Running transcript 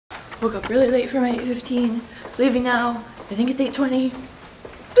Woke up really late for my 8:15. Leaving now. I think it's 8:20.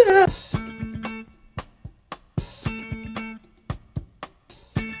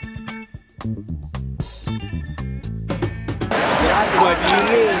 What do you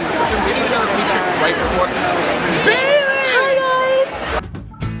mean? I'm getting another picture right before. Bailey! Hi guys!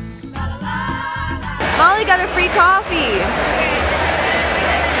 Molly got a free coffee.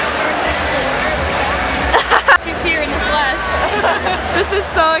 She's here in the flesh. This is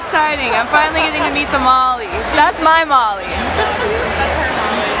so exciting. I'm finally getting to meet the Molly. That's my Molly. That's her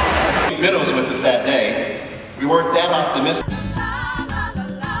Molly. Minnow was with us that day. We weren't that optimistic.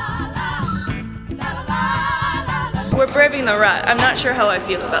 We're braving the rut. I'm not sure how I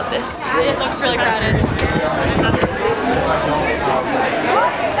feel about this. It looks really crowded.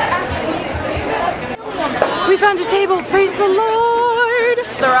 We found a table. Praise the Lord!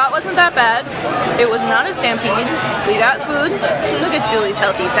 The rot wasn't that bad. It was not a stampede. We got food. Look at Julie's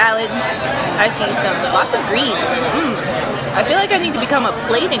healthy salad. I see lots of green. I feel like I need to become a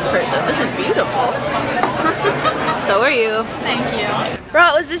plating person. This is beautiful. So are you. Thank you.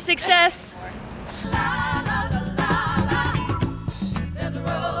 Rot was a success.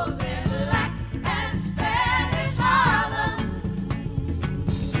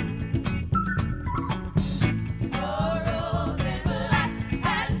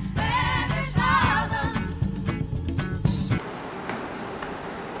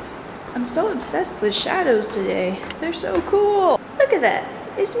 I'm so obsessed with shadows today. They're so cool. Look at that.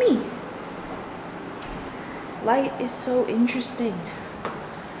 It's me. Light is so interesting.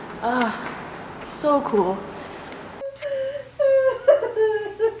 Ah, so cool.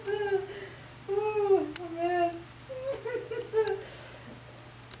 Oh, man.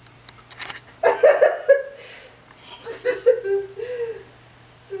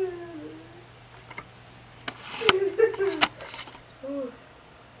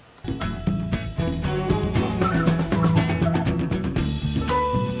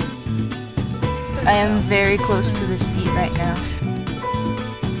 I am very close to the seat right now.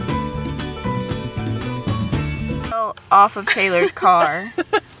 Fell off of Taylor's car.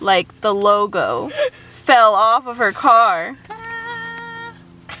 Like the logo fell off of her car.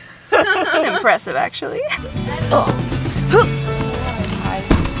 It's impressive actually. Oh.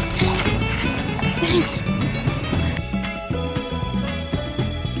 Thanks.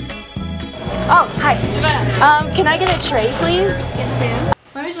 Oh, hi. Can I get a tray please? Yes, ma'am.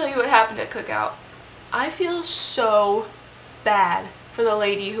 Let me tell you what happened at Cookout. I feel so bad for the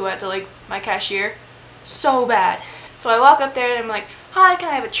lady who had to my cashier. So bad. So I walk up there and I'm like, hi, can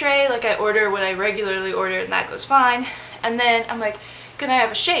I have a tray? Like I order what I regularly order and that goes fine. And then I'm like, can I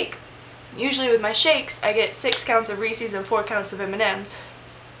have a shake? Usually with my shakes, I get 6 counts of Reese's and 4 counts of M&M's.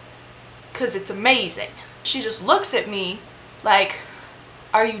 'Cause it's amazing. She just looks at me like,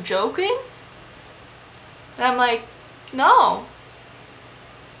 are you joking? And I'm like, no.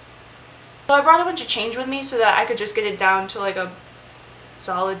 So I brought a bunch of change with me so that I could just get it down to like a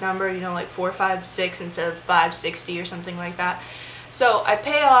solid number, you know, like 456 instead of 560 or something like that. So I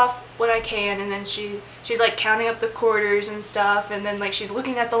pay off what I can, and then she's like counting up the quarters and stuff, and then like she's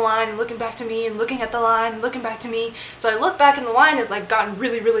looking at the line and looking back to me and looking at the line and looking back to me. So I look back and the line has like gotten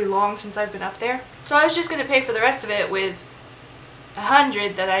really, really long since I've been up there. So I was just gonna pay for the rest of it with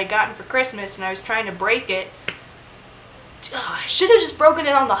 100 that I had gotten for Christmas, and I was trying to break it. I should have just broken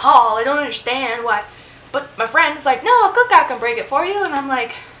it on the hall. I don't understand why. But my friend is like, no, a Cookout can break it for you. And I'm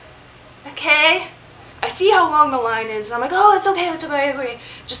like, okay. I see how long the line is. And I'm like, oh, it's okay, it's okay, okay.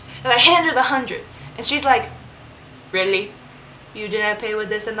 And I hand her the 100. And she's like, really? You didn't pay with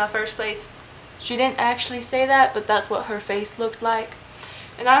this in the first place? She didn't actually say that, but that's what her face looked like.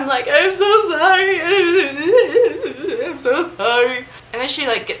 And I'm like, I'm so sorry. I'm so sorry. And then she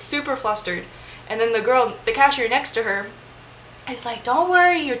like gets super flustered. And then the cashier next to her, is like, don't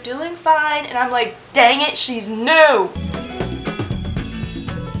worry, you're doing fine. And I'm like, dang it, she's new.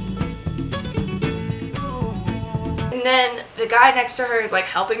 And then the guy next to her is like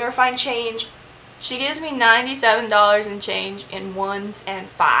helping her find change. She gives me $97 in change in 1s and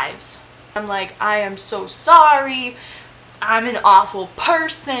 5s. I'm like, I am so sorry. I'm an awful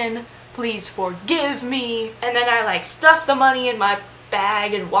person. Please forgive me. And then I like stuff the money in my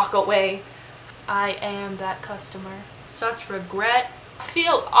bag and walk away. I am that customer. Such regret. I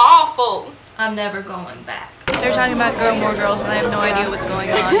feel awful. I'm never going back. They're talking about Girl More Girls and I have no idea what's going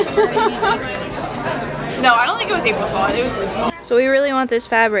on. No, I don't think it was April's fault. It was Luke's fault. So we really want this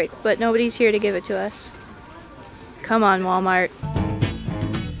fabric, but nobody's here to give it to us. Come on, Walmart.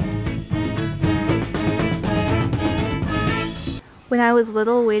 When I was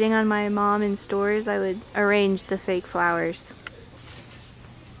little, waiting on my mom in stores, I would arrange the fake flowers.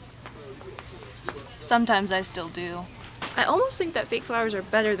 Sometimes I still do. I almost think that fake flowers are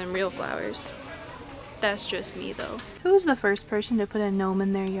better than real flowers. That's just me though. Who was the first person to put a gnome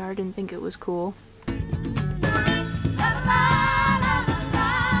in their yard and think it was cool? La, la, la.